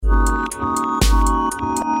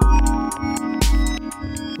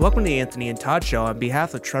Welcome to the Anthony and Todd Show. On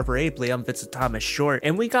behalf of Trevor Abley, I'm Vincent Thomas Short,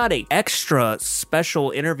 and we got an extra special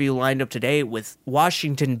interview lined up today with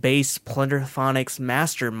Washington-based plunderphonics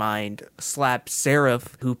mastermind Slap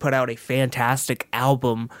Serif, who put out a fantastic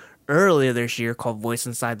album earlier this year called Voice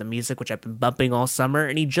Inside the Music, which I've been bumping all summer,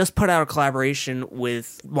 and he just put out a collaboration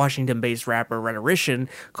with Washington-based rapper Rhetorician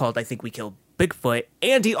called I Think We Killed Bigfoot,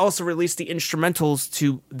 and he also released the instrumentals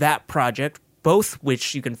to that project, both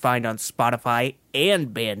which you can find on Spotify and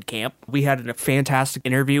Bandcamp. We had a fantastic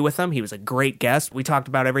interview with him. He was a great guest. We talked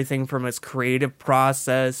about everything from his creative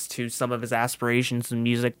process to some of his aspirations in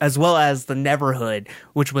music, as well as the Neverhood,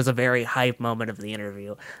 which was a very hype moment of the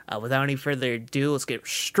interview. Without any further ado, let's get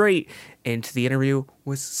straight into the interview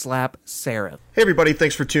with Slap Serif. Hey everybody,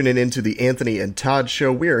 thanks for tuning in to the Anthony and Todd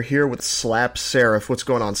Show. We are here with Slap Serif. What's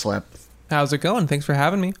going on, Slap? How's it going? Thanks for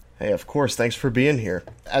having me. Hey, of course, thanks for being here.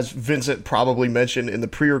 As Vincent probably mentioned in the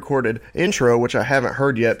pre-recorded intro, which I haven't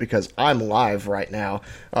heard yet because I'm live right now,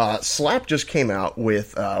 Slap just came out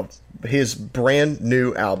with his brand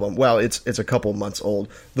new album. Well, it's a couple months old,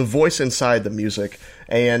 The Voice Inside the Music,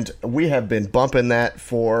 and we have been bumping that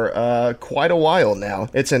for quite a while now.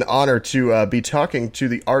 It's an honor to be talking to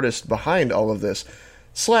the artist behind all of this.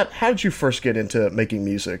 Slap, how did you first get into making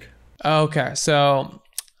music? Okay, so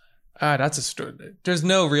that's a story. There's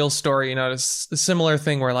no real story, you know. It's a similar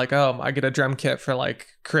thing where like, oh, I get a drum kit for like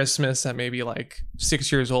Christmas at maybe like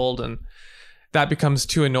 6 years old, and that becomes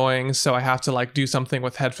too annoying, so I have to like do something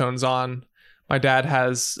with headphones on. My dad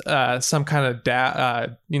has some kind of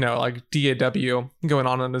like DAW going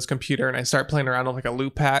on his computer, and I start playing around with like a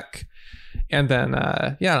loop pack, and then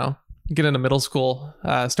get into middle school,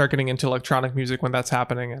 start getting into electronic music when that's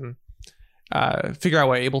happening, and figure out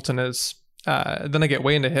what Ableton is. Then I get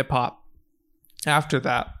way into hip hop after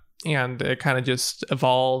that, and it kind of just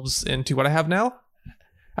evolves into what I have now.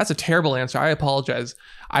 That's a terrible answer. I apologize.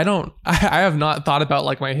 I have not thought about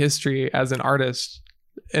like my history as an artist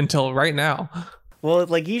until right now. Well,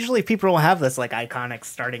 like usually people don't have this like iconic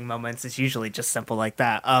starting moments. It's usually just simple like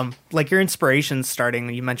that. Like your inspirations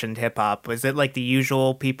starting, you mentioned hip hop. Was it like the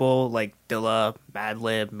usual people like Dilla,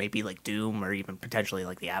 Madlib, maybe like Doom, or even potentially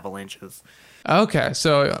like the Avalanches? Okay,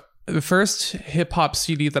 so the first hip-hop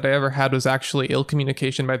CD that I ever had was actually Ill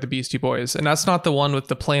Communication by the Beastie Boys. And that's not the one with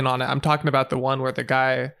the plane on it. I'm talking about the one where the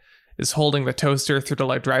guy is holding the toaster through the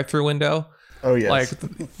like drive-through window. Oh, yes. Like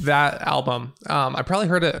that album. I probably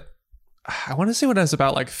heard it, I want to say when I was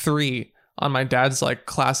about like 3 on my dad's like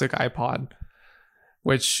classic iPod,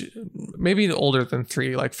 which maybe older than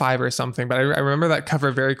 3, like 5 or something. But I remember that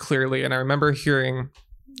cover very clearly. And I remember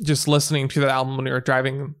just listening to that album when we were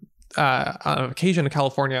driving on vacation to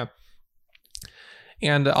California.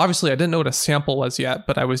 And obviously I didn't know what a sample was yet,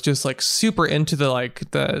 but I was just like super into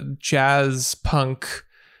the jazz punk,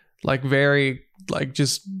 like very like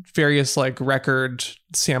just various like record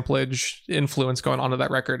samplage influence going on to that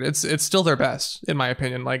record. It's still their best in my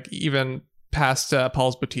opinion, like even past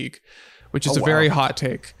Paul's Boutique, which is a very hot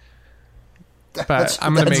take. But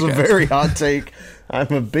I'm going to make it. That's a very hot take.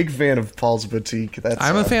 I'm a big fan of Paul's Boutique.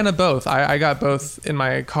 I'm a fan of both. I got both in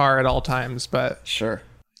my car at all times, but sure,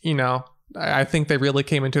 you know, I think they really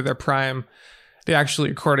came into their prime. They actually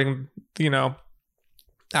recording, you know,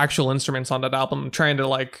 actual instruments on that album, trying to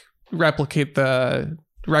like replicate the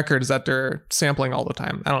records that they're sampling all the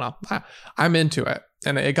time. I don't know. I'm into it,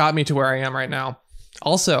 and it got me to where I am right now.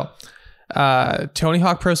 Also, Tony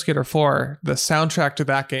Hawk Pro Skater 4, the soundtrack to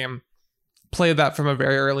that game, played that from a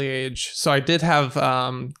very early age. So I did have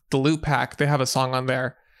the loop pack. They have a song on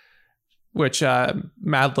there, which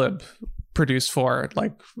Madlib produced for,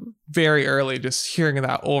 like very early, just hearing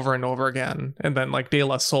that over and over again. And then like De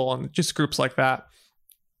La Soul and just groups like that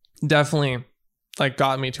definitely like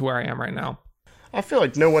got me to where I am right now. I feel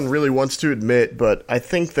like no one really wants to admit, but I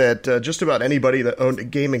think that just about anybody that owned a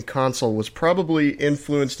gaming console was probably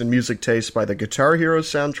influenced in music taste by the Guitar Hero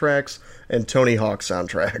soundtracks and Tony Hawk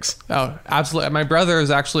soundtracks. Oh, absolutely. My brother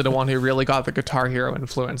is actually the one who really got the Guitar Hero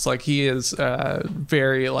influence. Like he is a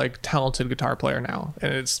very like talented guitar player now,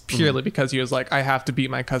 and it's purely because he was like, I have to beat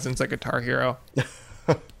my cousins at Guitar Hero.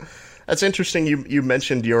 That's interesting. You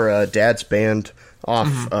mentioned your dad's band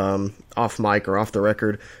off mic or off the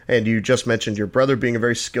record, and you just mentioned your brother being a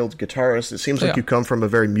very skilled guitarist. It seems like you come from a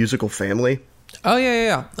very musical family. Oh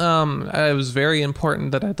yeah. It was very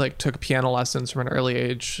important that I like took piano lessons from an early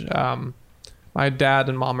age. My dad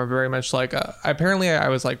and mom are very much like, apparently I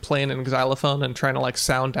was like playing an xylophone and trying to like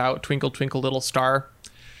sound out Twinkle Twinkle Little Star,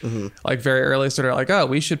 like very early. So they're like, oh,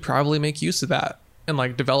 we should probably make use of that and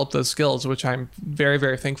like develop those skills, which I'm very,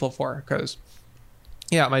 very thankful for, because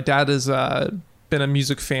yeah, my dad is been a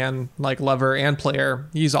music fan, like lover and player.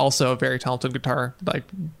 He's also a very talented guitar. Like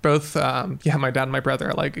both, my dad and my brother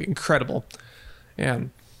are like incredible.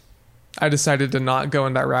 And I decided to not go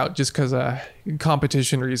in that route just because of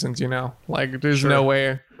competition reasons, you know? Like there's no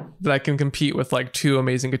way that I can compete with like two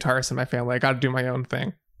amazing guitarists in my family. I got to do my own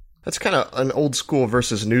thing. That's kind of an old school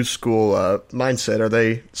versus new school mindset. Are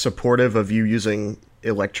they supportive of you using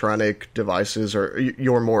electronic devices, or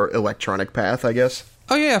your more electronic path, I guess?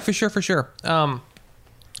 Oh yeah, for sure.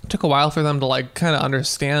 Took a while for them to like kind of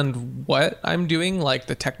understand what I'm doing, like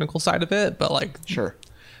the technical side of it, but like sure,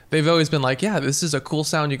 they've always been like, yeah, this is a cool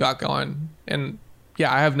sound you got going. And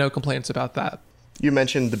yeah, I have no complaints about that. You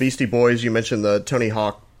mentioned the Beastie Boys, you mentioned the Tony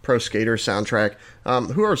Hawk Pro Skater soundtrack.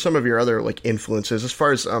 Who are some of your other like influences as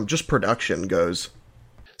far as just production goes?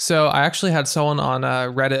 So I actually had someone on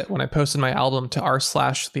Reddit when I posted my album to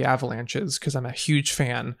r/the Avalanches, because I'm a huge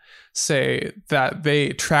fan, say that they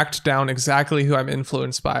tracked down exactly who I'm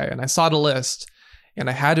influenced by. And I saw the list and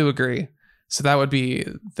I had to agree. So that would be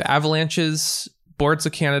the Avalanches, Boards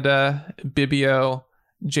of Canada, Bibio,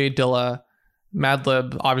 Jay Dilla,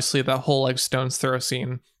 Madlib, obviously the whole like Stone's Throw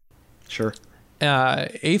scene. Sure.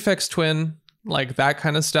 Aphex Twin, like that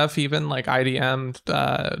kind of stuff, even like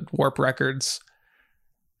IDM, Warp Records.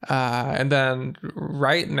 And then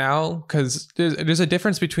right now, because there's a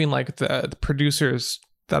difference between like the producers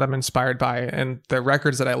that I'm inspired by and the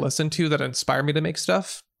records that I listen to that inspire me to make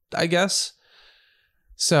stuff, I guess.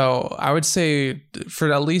 So I would say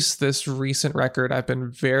for at least this recent record, I've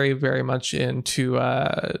been very, very much into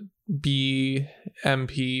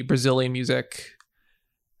BMP, Brazilian music.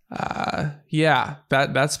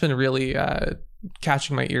 That's been really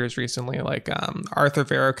catching my ears recently. Like Arthur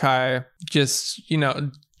Verocai, just, you know,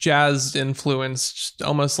 jazz influenced,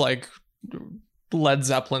 almost like Led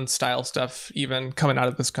Zeppelin style stuff, even coming out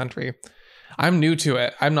of this country. I'm new to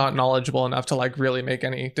it. I'm not knowledgeable enough to like really make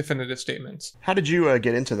any definitive statements. How did you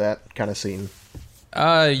get into that kind of scene?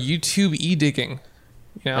 YouTube e-digging.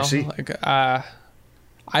 You know, I see. like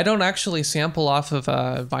I don't actually sample off of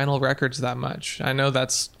vinyl records that much. I know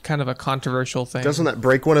that's kind of a controversial thing. Doesn't that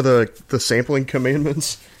break one of the sampling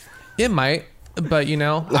commandments? It might, but you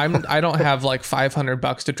know, I don't have like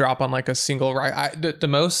 $500 to drop on like a single the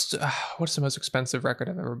most. What's the most expensive record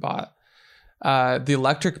I've ever bought? The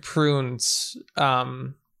Electric Prunes,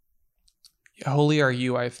 Holy Are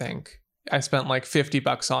You, I think. I spent like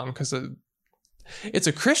 $50 on because it's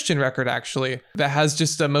a Christian record actually that has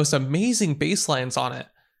just the most amazing bass lines on it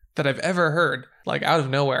that I've ever heard, like out of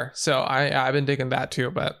nowhere. So I've been digging that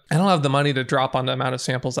too, but I don't have the money to drop on the amount of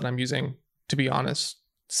samples that I'm using, to be honest.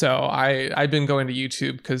 So I've been going to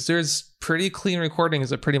YouTube because there's pretty clean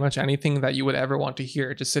recordings of pretty much anything that you would ever want to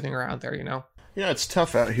hear just sitting around there, you know? Yeah, it's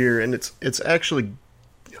tough out here, and it's actually,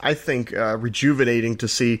 I think, rejuvenating to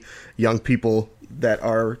see young people that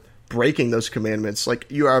are breaking those commandments. Like,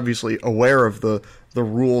 you're obviously aware of the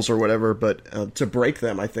rules or whatever, but to break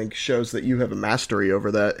them, I think, shows that you have a mastery over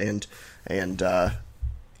that and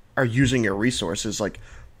are using your resources. Like,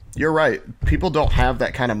 you're right. People don't have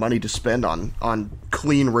that kind of money to spend on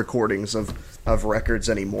clean recordings of records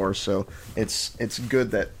anymore, so it's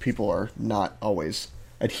good that people are not always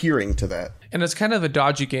adhering to that. And it's kind of a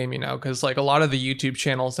dodgy game, you know, because like a lot of the YouTube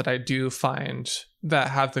channels that I do find that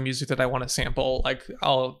have the music that I want to sample, like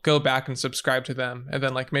I'll go back and subscribe to them, and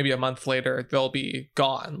then like maybe a month later they'll be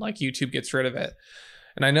gone, like YouTube gets rid of it.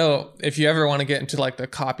 And I know if you ever want to get into like the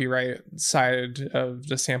copyright side of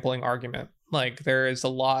the sampling argument, like there is a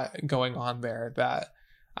lot going on there that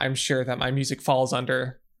I'm sure that my music falls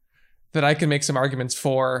under, that I can make some arguments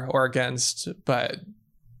for or against, but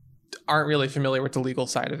aren't really familiar with the legal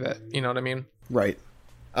side of it. You know what I mean? Right.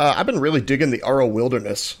 I've been really digging the RO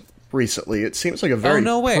Wilderness recently. It seems like a very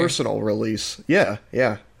personal release. Yeah.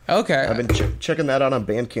 Okay. I've been checking that out on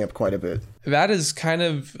Bandcamp quite a bit. That is kind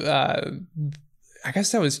of, I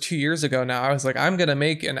guess that was 2 years ago now. I was like, I'm going to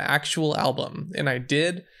make an actual album. And I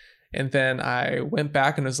did. And then I went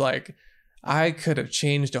back and was like, I could have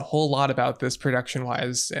changed a whole lot about this production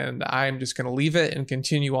wise, and I'm just going to leave it and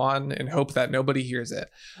continue on and hope that nobody hears it.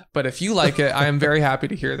 But if you like it, I am very happy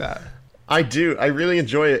to hear that. I do. I really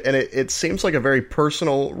enjoy it. And it seems like a very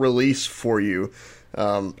personal release for you.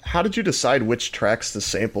 How did you decide which tracks to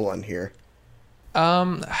sample on here?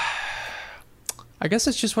 I guess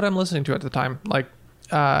it's just what I'm listening to at the time. Like,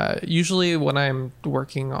 usually when I'm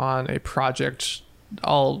working on a project,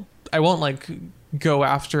 I won't like go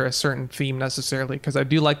after a certain theme necessarily, because I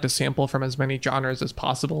do like to sample from as many genres as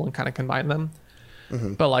possible and kind of combine them.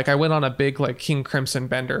 Mm-hmm. But like I went on a big like King Crimson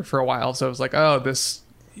bender for a while, so I was like, oh, this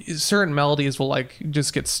certain melodies will like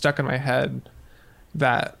just get stuck in my head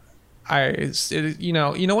that you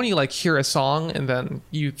know when you like hear a song and then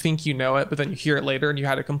you think you know it, but then you hear it later and you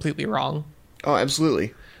had it completely wrong. Oh,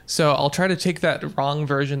 absolutely. So I'll try to take that wrong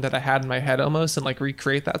version that I had in my head almost and like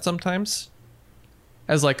recreate that sometimes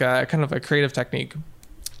as like a kind of a creative technique.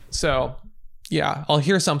 So yeah, I'll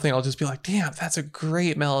hear something, I'll just be like, damn, that's a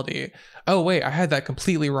great melody. Oh wait, I had that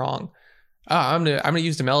completely wrong. I'm gonna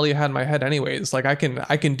use the melody I had in my head anyways. Like I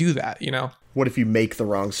can do that, you know. What if you make the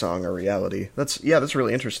wrong song a reality? That's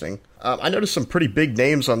really interesting. I noticed some pretty big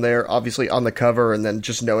names on there, obviously on the cover, and then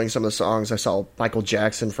just knowing some of the songs. I saw Michael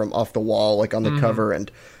Jackson from Off the Wall like on the cover,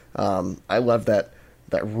 and I love that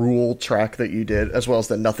Rule track that you did, as well as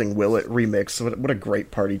the Nothing Will It remix. What a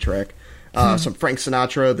great party track. Some Frank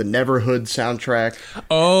Sinatra, the Neverhood soundtrack.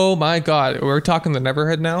 Oh my God, we're talking the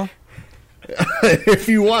Neverhood now? If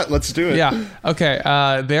you want, let's do it. Yeah. Okay.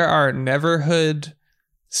 There are Neverhood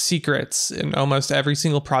secrets in almost every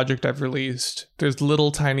single project I've released. There's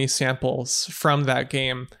little tiny samples from that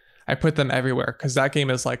game. I put them everywhere because that game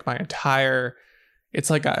is like it's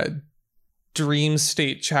like a dream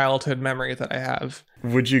state childhood memory that I have.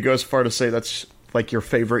 Would you go as far to say that's like your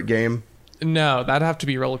favorite game? No, that'd have to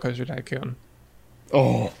be Roller Coaster Tycoon.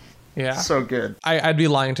 Oh, yeah. So good. I'd be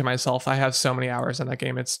lying to myself. I have so many hours in that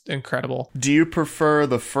game. It's incredible. Do you prefer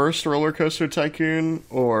the first Roller Coaster Tycoon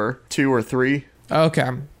or 2 or 3? Okay.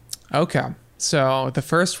 So the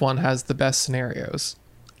first one has the best scenarios.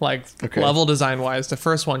 Like level design wise, the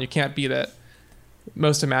first one, you can't beat it.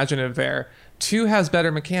 Most imaginative there. 2 has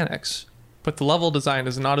better mechanics, but the level design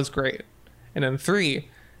is not as great. And then 3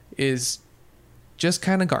 is just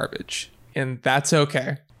kind of garbage. And that's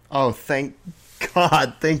okay. Oh, thank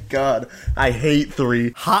God. I hate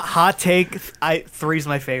 3. Hot take. 3's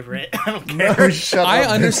my favorite. I don't care. No, shut up. I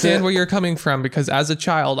understand where you're coming from because as a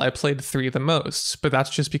child, I played 3 the most, but that's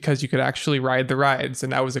just because you could actually ride the rides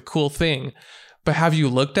and that was a cool thing. But have you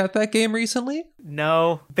looked at that game recently?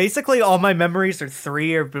 No. Basically, all my memories are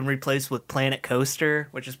 3 have been replaced with Planet Coaster,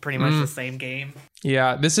 which is pretty much the same game.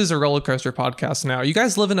 Yeah, this is a roller coaster podcast now. You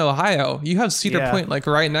guys live in Ohio. You have Cedar Point like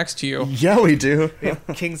right next to you. Yeah, we do. We have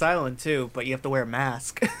Kings Island too, but you have to wear a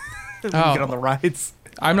mask when you get on the rides.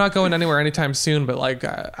 I'm not going anywhere anytime soon, but like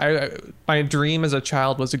my dream as a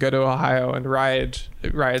child was to go to Ohio and rides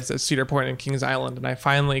at Cedar Point and Kings Island, and I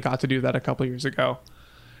finally got to do that a couple years ago.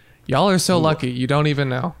 Y'all are so lucky. You don't even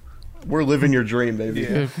know. We're living your dream, baby.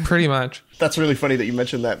 Yeah. Pretty much. That's really funny that you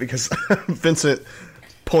mentioned that because Vincent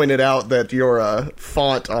pointed out that your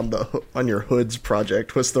font on your Hoods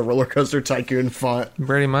project was the Roller Coaster Tycoon font.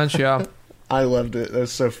 Pretty much, yeah. I loved it. That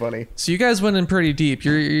was so funny. So you guys went in pretty deep.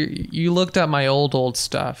 You looked at my old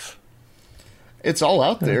stuff. It's all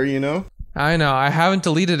out there, you know? I know. I haven't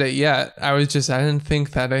deleted it yet. I didn't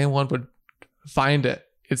think that anyone would find it.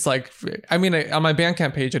 It's like, I mean, on my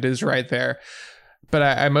Bandcamp page, it is right there. But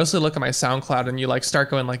I mostly look at my SoundCloud and you like start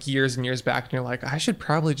going like years and years back and you're like, I should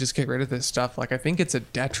probably just get rid of this stuff. Like, I think it's a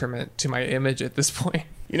detriment to my image at this point.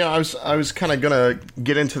 You know, I was kind of going to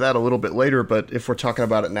get into that a little bit later, but if we're talking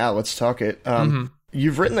about it now, let's talk it.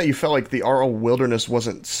 You've written that you felt like the RL Wilderness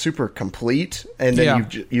wasn't super complete, and then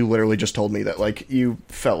you literally just told me that like you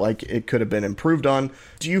felt like it could have been improved on.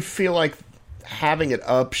 Do you feel like having it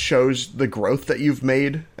up shows the growth that you've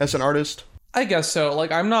made as an artist? I guess so.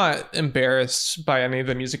 Like, I'm not embarrassed by any of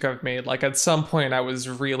the music I've made. Like, at some point, I was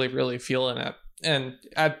really, really feeling it. And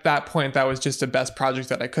at that point, that was just the best project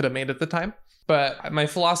that I could have made at the time. But my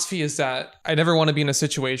philosophy is that I never want to be in a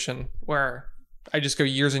situation where I just go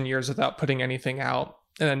years and years without putting anything out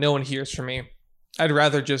and then no one hears from me. I'd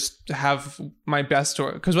rather just have my best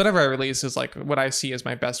work, because whatever I release is like what I see as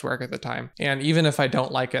my best work at the time. And even if I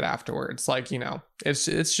don't like it afterwards, like, you know, it's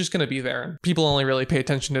just going to be there. People only really pay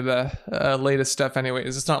attention to the latest stuff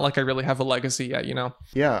anyways. It's not like I really have a legacy yet, you know?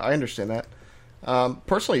 Yeah, I understand that.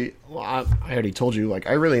 Personally, I already told you, like,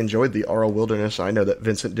 I really enjoyed the RL Wilderness. I know that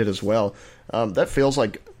Vincent did as well. That feels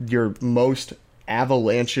like your most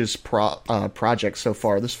Avalanches project so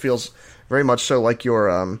far. This feels very much so like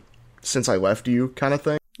your Since I Left You kind of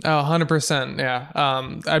thing. Oh, 100%. Yeah.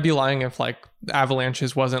 I'd be lying if like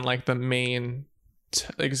Avalanches wasn't like the main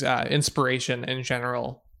inspiration in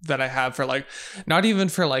general that I have for like, not even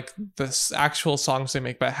for like the actual songs they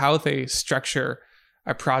make, but how they structure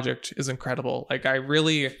a project is incredible. Like,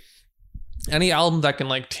 any album that can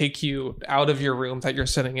like take you out of your room that you're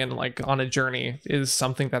sitting in, like on a journey, is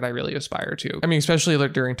something that I really aspire to. I mean, especially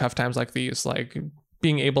like during tough times like these, like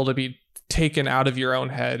being able to be taken out of your own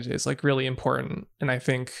head is like really important. And I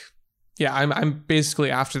think, yeah, I'm basically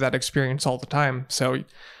after that experience all the time. So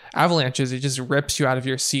Avalanches, it just rips you out of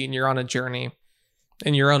your seat and you're on a journey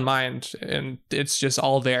in your own mind, and it's just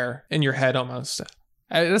all there in your head almost.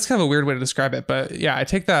 That's kind of a weird way to describe it, but yeah, I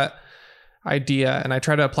take that idea, and I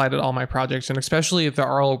try to apply it to all my projects, and especially the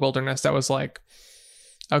Arlo Wilderness. That was like,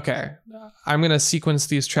 okay, I'm gonna sequence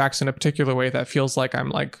these tracks in a particular way that feels like I'm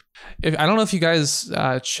like. If I don't know if you guys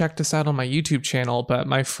checked this out on my YouTube channel, but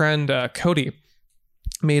my friend Cody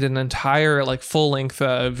made an entire like full length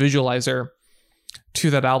visualizer to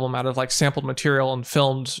that album out of like sampled material and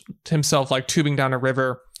filmed himself like tubing down a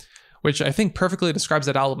river, which I think perfectly describes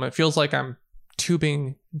that album. It feels like I'm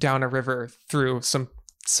tubing down a river through some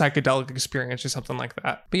psychedelic experience or something like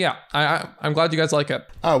that. But yeah, I'm glad you guys like it.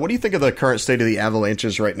 What do you think of the current state of the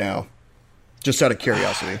Avalanches right now? Just out of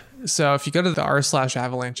curiosity. So if you go to the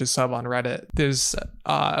r/Avalanches sub on Reddit, there's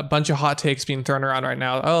a bunch of hot takes being thrown around right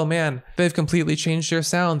now. Oh man, they've completely changed their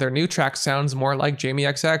sound. Their new track sounds more like Jamie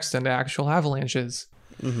XX than the actual Avalanches.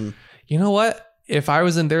 Mm-hmm. You know what? If I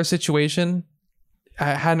was in their situation,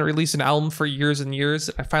 I hadn't released an album for years and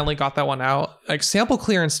years. I finally got that one out. Like, sample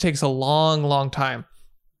clearance takes a long, long time.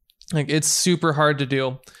 Like, it's super hard to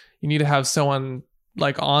do. You need to have someone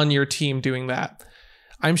like on your team doing that.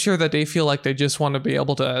 I'm sure that they feel like they just want to be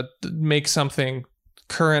able to make something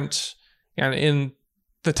current and in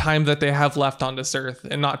the time that they have left on this earth,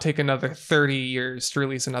 and not take another 30 years to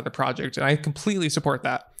release another project. And I completely support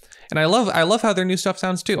that. And I love how their new stuff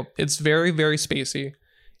sounds too. It's very, very spacey,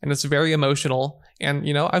 and it's very emotional. And,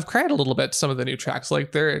 you know, I've cried a little bit to some of the new tracks.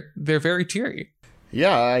 Like, they're very teary.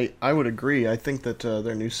 Yeah, I would agree. I think that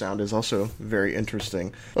their new sound is also very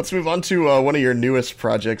interesting. Let's move on to one of your newest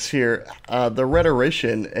projects here. The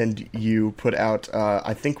Rhetorician, and you put out,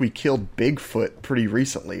 I think we killed Bigfoot pretty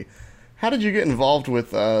recently. How did you get involved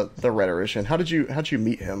with the Rhetorician? How'd you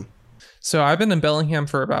meet him? So I've been in Bellingham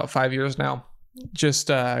for about 5 years now, just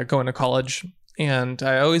going to college. And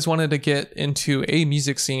I always wanted to get into a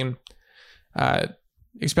music scene,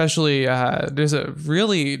 especially there's a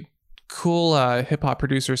really cool hip-hop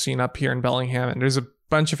producer scene up here in Bellingham, and there's a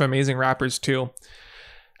bunch of amazing rappers too.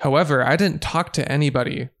 However, I didn't talk to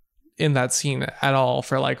anybody in that scene at all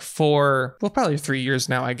for like probably 3 years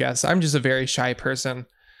now, I guess. I'm just a very shy person.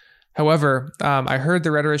 However, I heard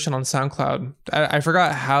the Rhetorician on SoundCloud. I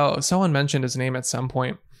forgot how someone mentioned his name at some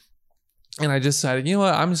point, and I just decided, you know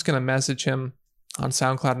what, I'm just gonna message him on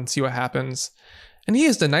SoundCloud and see what happens. And he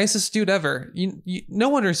is the nicest dude ever. No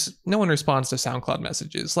one responds to SoundCloud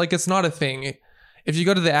messages. Like, it's not a thing. If you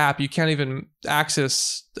go to the app, you can't even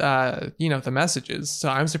access, the messages. So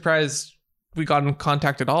I'm surprised we got in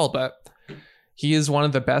contact at all. But he is one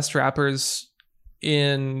of the best rappers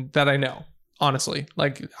that I know. Honestly,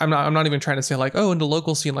 like, I'm not even trying to say like, oh, in the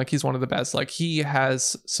local scene, like, he's one of the best. Like, he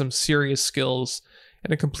has some serious skills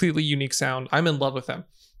and a completely unique sound. I'm in love with him.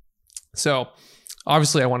 So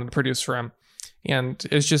obviously, I wanted to produce for him. And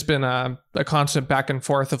it's just been a constant back and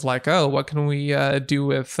forth of like, oh, what can we do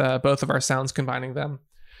with both of our sounds, combining them?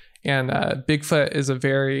 And Bigfoot is a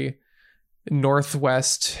very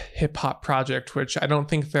Northwest hip hop project, which I don't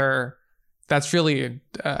think that's really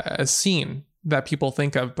a scene that people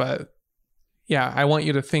think of. But yeah, I want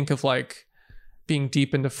you to think of like being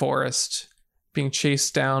deep into forest, being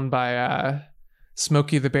chased down by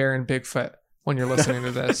Smokey the Bear and Bigfoot when you're listening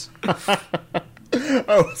to this.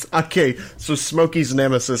 Oh, okay. So Smokey's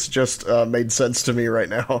nemesis just made sense to me right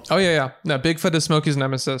now. Oh, yeah. No, Bigfoot is Smokey's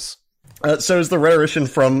nemesis. So is the Rhetorician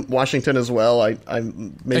from Washington as well? I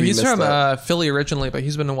maybe he's missed from that. Philly originally, but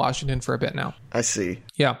he's been in Washington for a bit now. I see.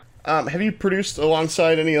 Yeah. Have you produced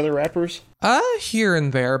alongside any other rappers? Here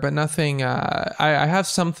and there, but nothing. I have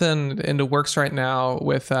something in the works right now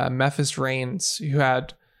with Memphis Reigns, who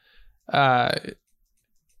had...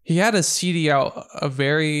 He had a CD out a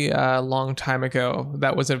very long time ago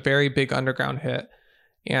that was a very big underground hit,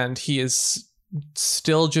 and he is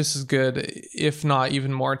still just as good, if not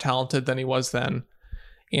even more talented than he was then.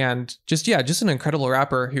 And just an incredible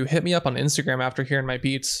rapper who hit me up on Instagram after hearing my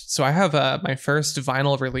beats. So I have my first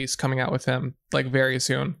vinyl release coming out with him like very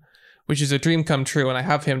soon, which is a dream come true, and I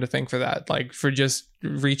have him to thank for that, like for just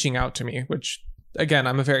reaching out to me, which again,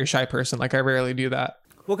 I'm a very shy person, like I rarely do that.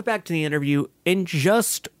 We'll get back to the interview in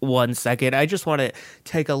just 1 second. I just want to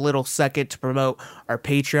take a little second to promote our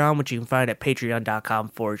Patreon, which you can find at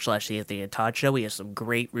patreon.com/The Anthony and Todd Show. We have some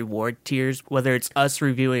great reward tiers, whether it's us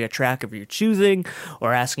reviewing a track of your choosing,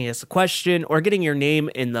 or asking us a question, or getting your name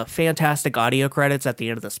in the fantastic audio credits at the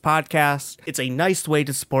end of this podcast. It's a nice way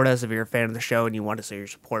to support us if you're a fan of the show and you want to show your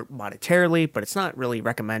support monetarily, but it's not really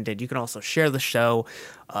recommended. You can also share the show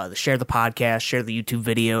share the podcast, share the YouTube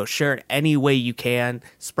video, share it any way you can.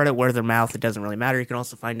 Spread it word of mouth. It doesn't really matter. You can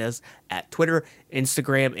also find us at Twitter,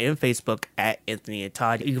 Instagram, and Facebook at Anthony and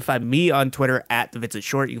Todd. You can find me on Twitter at The Vincent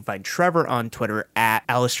Short. You can find Trevor on Twitter at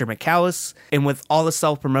Alistair McCallis. And with all the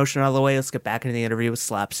self-promotion out of the way, let's get back into the interview with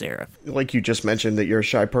Slap Serif. Like you just mentioned that you're a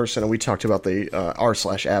shy person, and we talked about the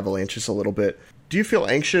r/Avalanches a little bit. Do you feel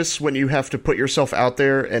anxious when you have to put yourself out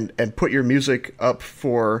there and put your music up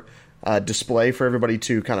for display for everybody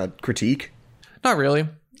to kind of critique? Not really.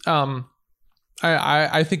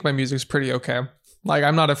 I think my music's pretty okay. Like,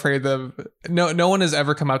 I'm not afraid of... No one has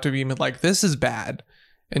ever come out to me like, this is bad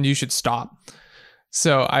and you should stop.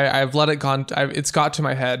 So I've let it gone. It's got to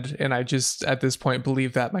my head, and I just, at this point,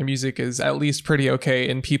 believe that my music is at least pretty okay,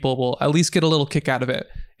 and people will at least get a little kick out of it,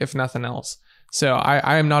 if nothing else. So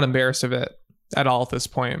I am not embarrassed of it at all at this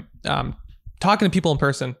point. Talking to people in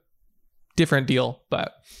person, different deal.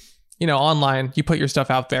 But, online, you put your stuff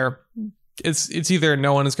out there. It's either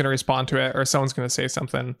no one is going to respond to it or someone's going to say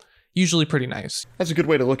something, usually pretty nice. That's a good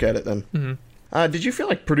way to look at it, then. Mm-hmm. Did you feel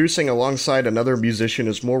like producing alongside another musician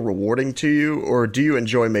is more rewarding to you, or do you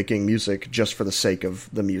enjoy making music just for the sake of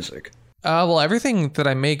the music? Well, everything that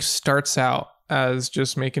I make starts out as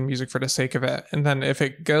just making music for the sake of it. And then if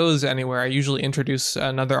it goes anywhere, I usually introduce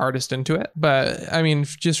another artist into it. But I mean,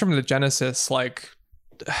 just from the genesis, like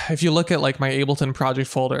if you look at like my Ableton project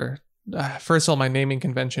folder, first of all, my naming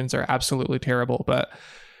conventions are absolutely terrible, but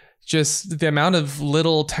just the amount of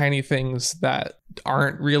little tiny things that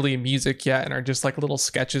aren't really music yet and are just like little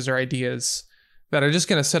sketches or ideas that are just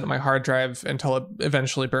going to sit on my hard drive until it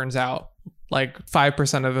eventually burns out. Like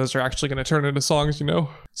 5% of those are actually going to turn into songs,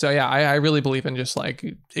 So yeah, I really believe in just like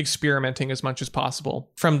experimenting as much as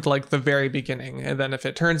possible from like the very beginning. And then if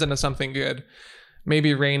it turns into something good,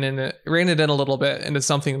 maybe rein it in a little bit into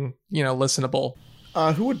something, listenable.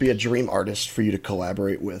 Who would be a dream artist for you to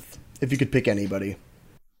collaborate with if you could pick anybody?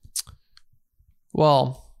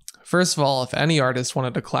 Well, first of all, if any artist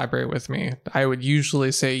wanted to collaborate with me, I would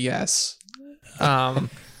usually say yes.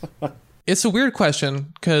 It's a weird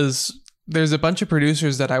question because there's a bunch of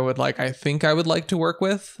producers that I think I would like to work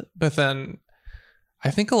with, but then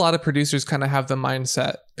I think a lot of producers kind of have the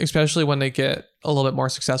mindset, especially when they get a little bit more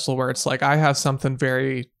successful, where it's like, I have something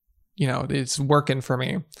very, it's working for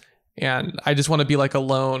me. And I just want to be like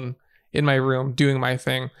alone in my room doing my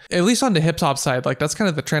thing. At least on the hip hop side, like that's kind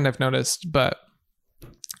of the trend I've noticed, but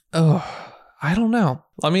I don't know.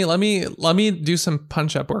 Let me do some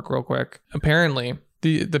punch up work real quick. Apparently,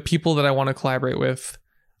 the people that I want to collaborate with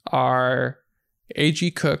are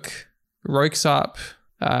A.G. Cook, Royksop,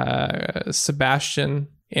 Sebastian,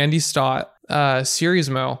 Andy Stott, Series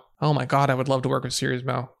Mo. Oh my god, I would love to work with Series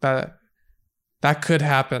Mo. That could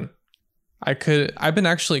happen. I've been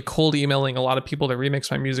actually cold emailing a lot of people to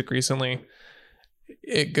remix my music recently.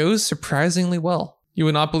 It goes surprisingly well. You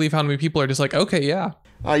would not believe how many people are just like, okay, yeah.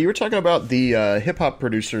 You were talking about the hip-hop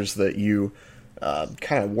producers that you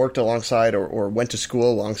kind of worked alongside or went to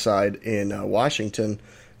school alongside in Washington.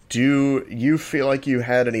 Do you feel like you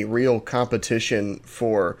had any real competition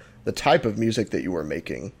for the type of music that you were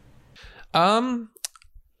making? So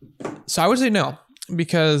I would say no,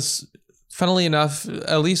 because funnily enough,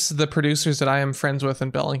 at least the producers that I am friends with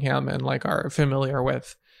in Bellingham and like are familiar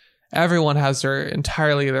with, everyone has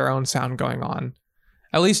entirely their own sound going on,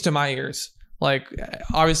 at least to my ears. Like,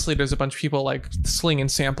 obviously there's a bunch of people like slinging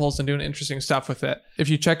samples and doing interesting stuff with it. If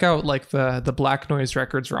you check out like the Black Noise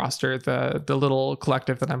Records roster, the little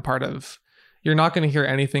collective that I'm part of, you're not going to hear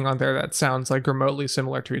anything on there that sounds like remotely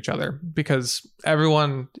similar to each other, because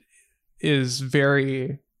everyone is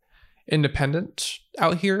very independent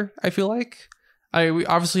out here. I feel like we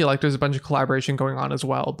obviously like there's a bunch of collaboration going on as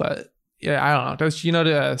well, but yeah, I don't know. Does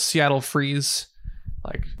the Seattle Freeze,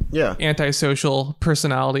 like, yeah, antisocial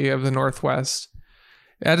personality of the Northwest?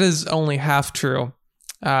 That is only half true.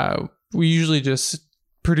 We usually just,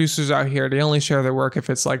 producers out here, they only share their work if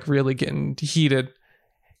it's like really getting heated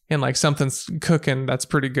and like something's cooking that's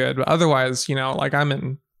pretty good. But otherwise, like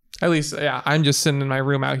I'm just sitting in my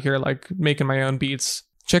room out here like making my own beats.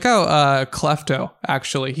 Check out Clefto,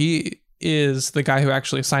 actually. He is the guy who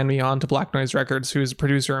actually signed me on to Black Noise Records, who's a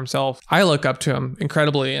producer himself. I look up to him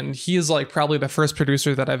incredibly, and he is like probably the first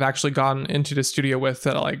producer that I've actually gone into the studio with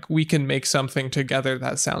that like we can make something together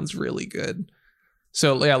that sounds really good.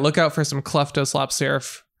 So yeah, look out for some Clefto Slap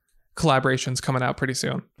Serif collaborations coming out pretty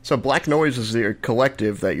soon. So Black Noise is the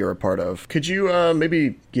collective that you're a part of. Could you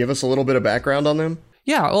maybe give us a little bit of background on them?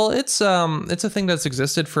 Yeah, well, it's a thing that's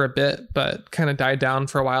existed for a bit, but kind of died down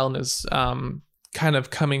for a while and is kind of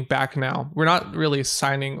coming back now. We're not really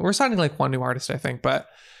signing. We're signing like one new artist, I think, but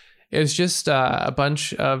It's just a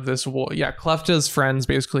bunch of this. Klefta's friends,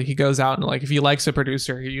 basically. He goes out and like, if he likes a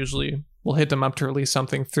producer, he usually will hit them up to release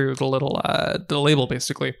something through the label,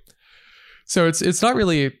 basically. So it's not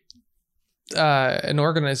really an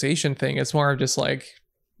organization thing. It's more of just like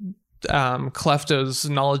Klefta's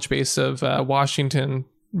knowledge base of Washington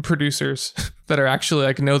producers that are actually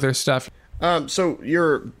like know their stuff. So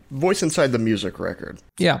your Voice Inside the Music record.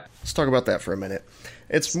 Yeah. Let's talk about that for a minute.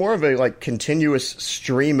 It's more of a like continuous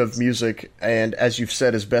stream of music, and as you've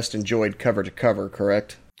said, is best enjoyed cover to cover,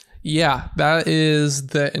 correct? Yeah, that is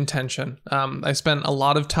the intention. I spent a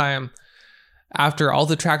lot of time after all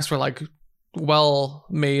the tracks were like well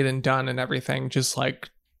made and done and everything, just like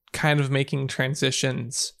kind of making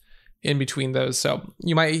transitions in between those. So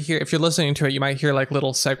you might hear, if you're listening to it, you might hear like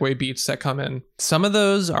little segue beats that come in. Some of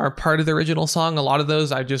those are part of the original song. A lot of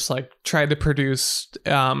those I just like tried to produce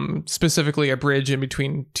specifically a bridge in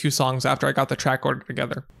between two songs after I got the track order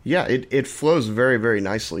together. Yeah, it flows very, very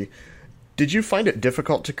nicely. Did you find it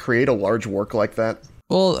difficult to create a large work like that?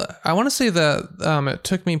 Well, I want to say that it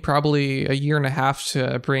took me probably a year and a half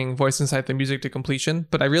to bring Voice Inside the Music to completion,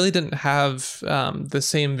 but I really didn't have the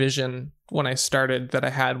same vision when I started that I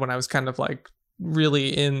had when I was kind of like really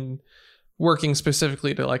in working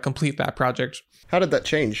specifically to like complete that project. How did that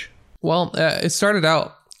change? Well, it started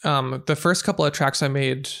out, the first couple of tracks I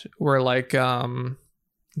made were like the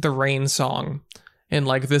Rain song and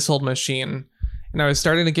like This Old Machine. And I was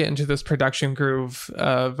starting to get into this production groove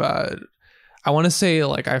of, I want to say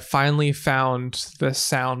like I finally found the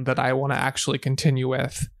sound that I want to actually continue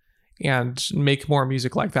with and make more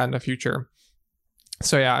music like that in the future.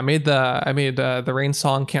 So yeah, I made the Rain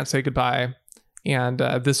song, Can't Say Goodbye, and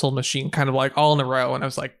This Old Machine kind of like all in a row. And I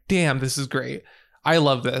was like, damn, this is great. I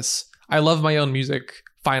love this. I love my own music.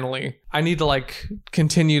 Finally, I need to like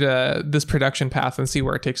continue to this production path and see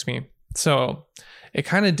where it takes me. So it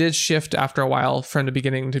kind of did shift after a while from the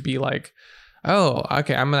beginning to be like, oh,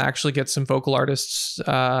 okay, I'm going to actually get some vocal artists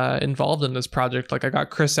involved in this project. Like I got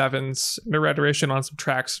Chris Evans and Rhetorician on some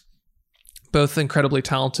tracks, both incredibly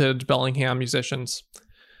talented Bellingham musicians.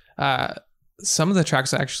 Some of the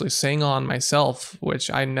tracks I actually sang on myself,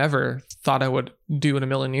 which I never thought I would do in a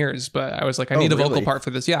million years, but I was like, I need a vocal part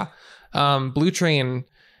for this. Yeah. Blue Train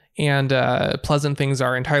and Pleasant Things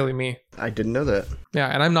are entirely me. I didn't know that. Yeah,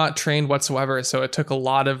 and I'm not trained whatsoever, so it took a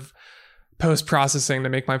lot of post-processing to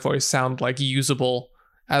make my voice sound like usable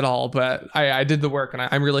at all, but I did the work and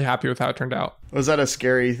I'm really happy with how it turned out. Was that a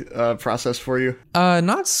scary process for you?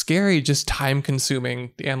 Not scary, just time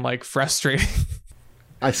consuming and like frustrating.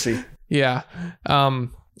 I see. Yeah.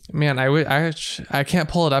 Man, I can't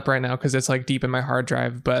pull it up right now because it's like deep in my hard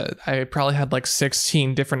drive, but I probably had like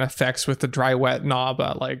 16 different effects with the dry wet knob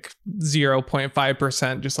at like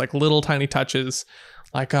 0.5%, just like little tiny touches.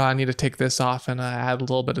 Like, oh, I need to take this off and add a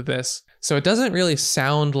little bit of this. So it doesn't really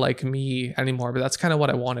sound like me anymore, but that's kind of what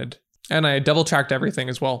I wanted. And I double tracked everything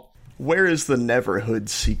as well. Where is the Neverhood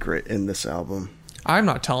secret in this album? I'm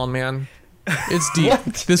not telling, man. It's deep.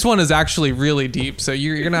 This one is actually really deep, so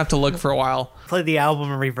you're going to have to look for a while. Play the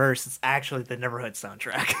album in reverse. It's actually the Neverhood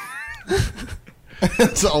soundtrack.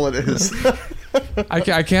 That's all it is.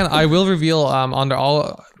 I will reveal under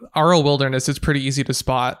all RO Wilderness, it's pretty easy to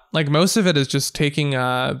spot. Like most of it is just taking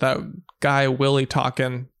that guy Willie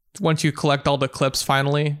talking. Once you collect all the clips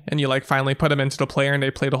finally, and you like finally put them into the player and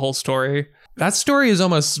they play the whole story. That story is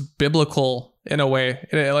almost biblical in a way.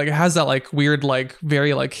 It has that like weird, like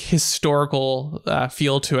very like historical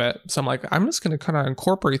feel to it. So I'm like, I'm just going to kind of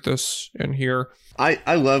incorporate this in here.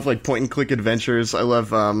 I love like point and click adventures. I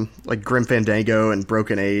love like Grim Fandango and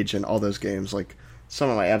Broken Age and all those games. Like some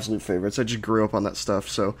of my absolute favorites. I just grew up on that stuff.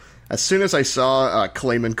 So as soon as I saw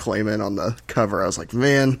Clayman on the cover, I was like,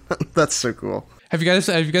 man, that's so cool. Have you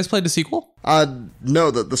guys played the sequel?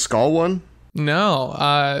 No, the Skull one.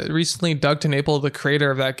 No. Recently, Doug TenNapel, the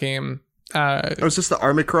creator of that game. Is this the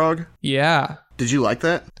Armicrog? Yeah. Did you like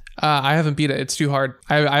that? I haven't beat it. It's too hard.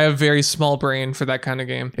 I have a very small brain for that kind of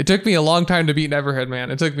game. It took me a long time to beat Neverhood,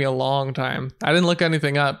 man. It took me a long time. I didn't look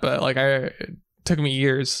anything up, but like it took me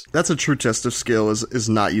years. That's a true test of skill is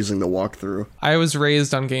not using the walkthrough. I was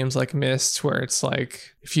raised on games like Myst, where it's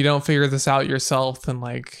like, if you don't figure this out yourself, then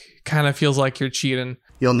like kind of feels like you're cheating.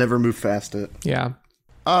 You'll never move past it. Yeah.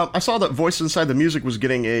 I saw that Voice Inside the Music was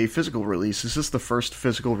getting a physical release. Is this the first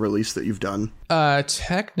physical release that you've done?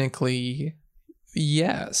 Technically,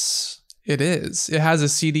 yes, it is. It has a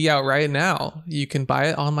CD out right now. You can buy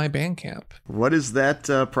it on my Bandcamp. What is that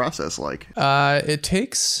process like? It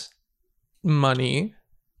takes money.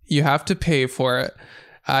 You have to pay for it.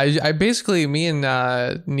 I basically, me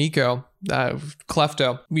and Nico,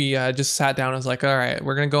 Klefto, we just sat down and was like, all right,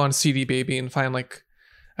 we're going to go on CD Baby and find like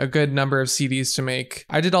a good number of CDs to make.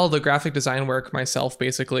 I did all the graphic design work myself,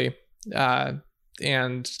 basically.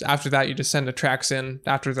 And after that, you just send the tracks in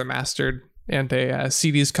after they're mastered, and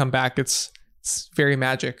CDs come back. It's very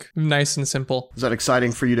magic, nice and simple. Is that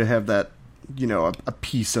exciting for you to have that, a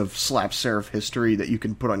piece of Slap Serif history that you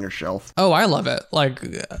can put on your shelf? Oh, I love it. Like,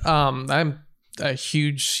 I'm a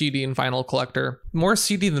huge CD and vinyl collector. More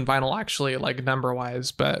CD than vinyl, actually, like number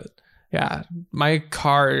wise. But yeah, my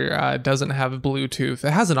car doesn't have Bluetooth.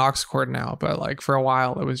 It has an aux cord now, but like for a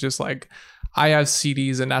while, it was just like, I have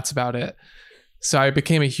CDs and that's about it. So I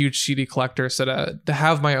became a huge CD collector. So to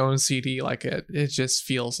have my own CD, like it just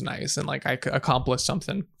feels nice, and like I accomplished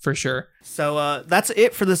something for sure. So that's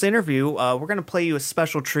it for this interview. We're going to play you a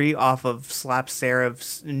special treat off of Slap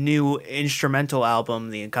Serif's new instrumental album,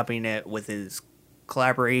 the accompaniment with his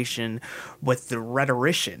collaboration with the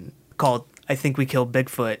Rhetorician called I Think We Killed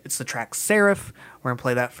Bigfoot. It's the track Serif. We're going to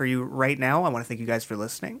play that for you right now. I want to thank you guys for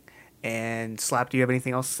listening. And Slap, do you have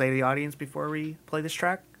anything else to say to the audience before we play this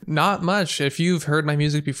track? Not much. If you've heard my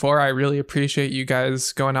music before, I really appreciate you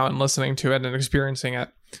guys going out and listening to it and experiencing it.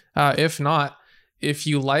 If not, if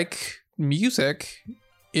you like music,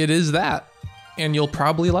 it is that, and you'll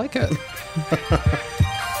probably like it.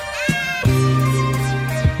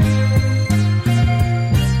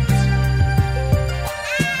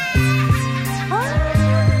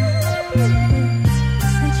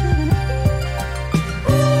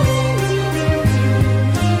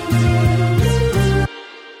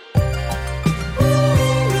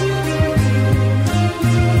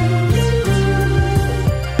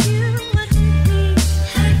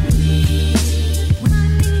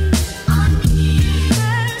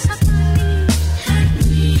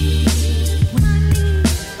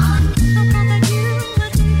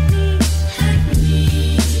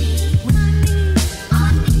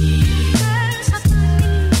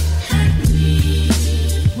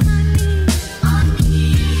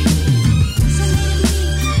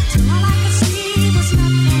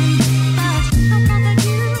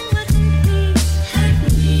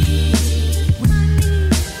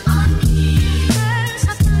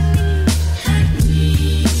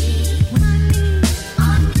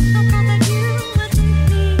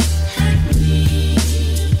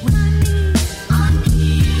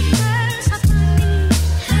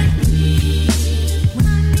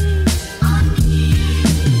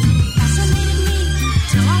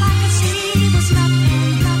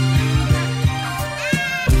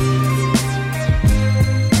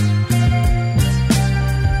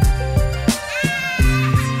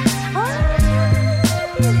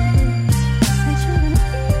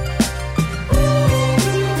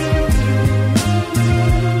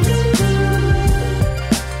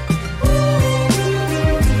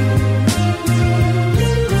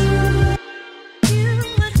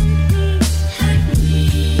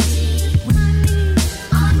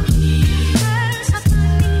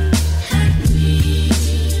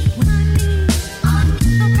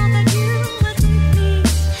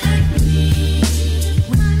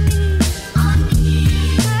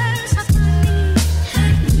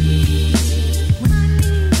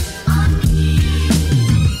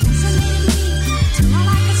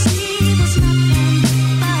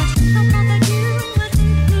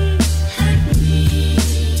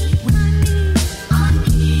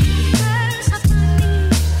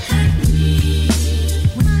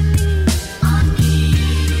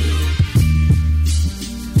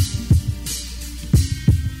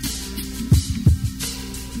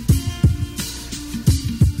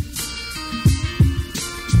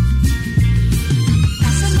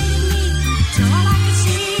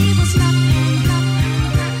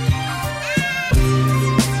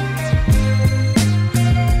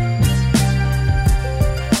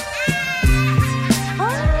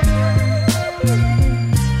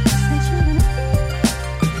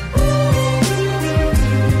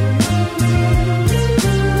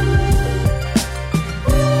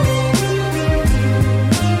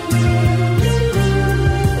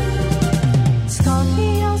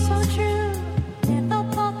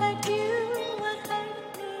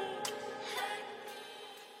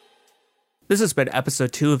 This has been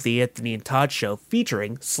episode 2 of the Anthony and Todd Show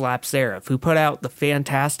featuring Slap Serif, who put out the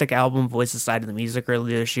fantastic album Voices Side of the Music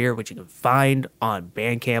earlier this year, which you can find on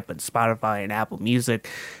Bandcamp and Spotify and Apple Music.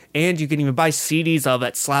 And you can even buy CDs of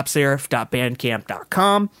at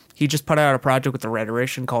slapserif.bandcamp.com. He just put out a project with the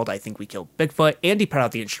Rhetorician called I Think We Killed Bigfoot, and he put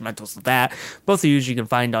out the instrumentals of that. Both of these you can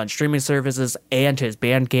find on streaming services and his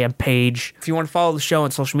Bandcamp page. If you want to follow the show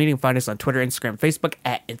on social media, you can find us on Twitter, Instagram, Facebook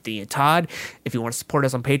at Anthony and Todd. If you want to support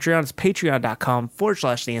us on Patreon, it's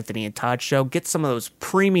patreon.com/The Anthony and Todd Show. Get some of those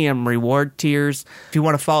premium reward tiers. If you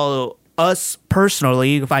want to follow us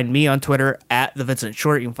personally, you can find me on Twitter at the Vincent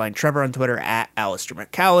Short. You can find Trevor on Twitter at Alistair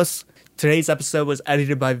McCallis. Today's episode was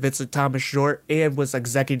edited by Vincent Thomas Short and was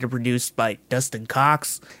executive produced by Dustin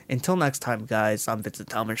Cox. Until next time, guys, I'm Vincent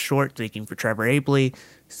Thomas Short, speaking for Trevor Abley.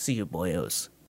 See you, boyos.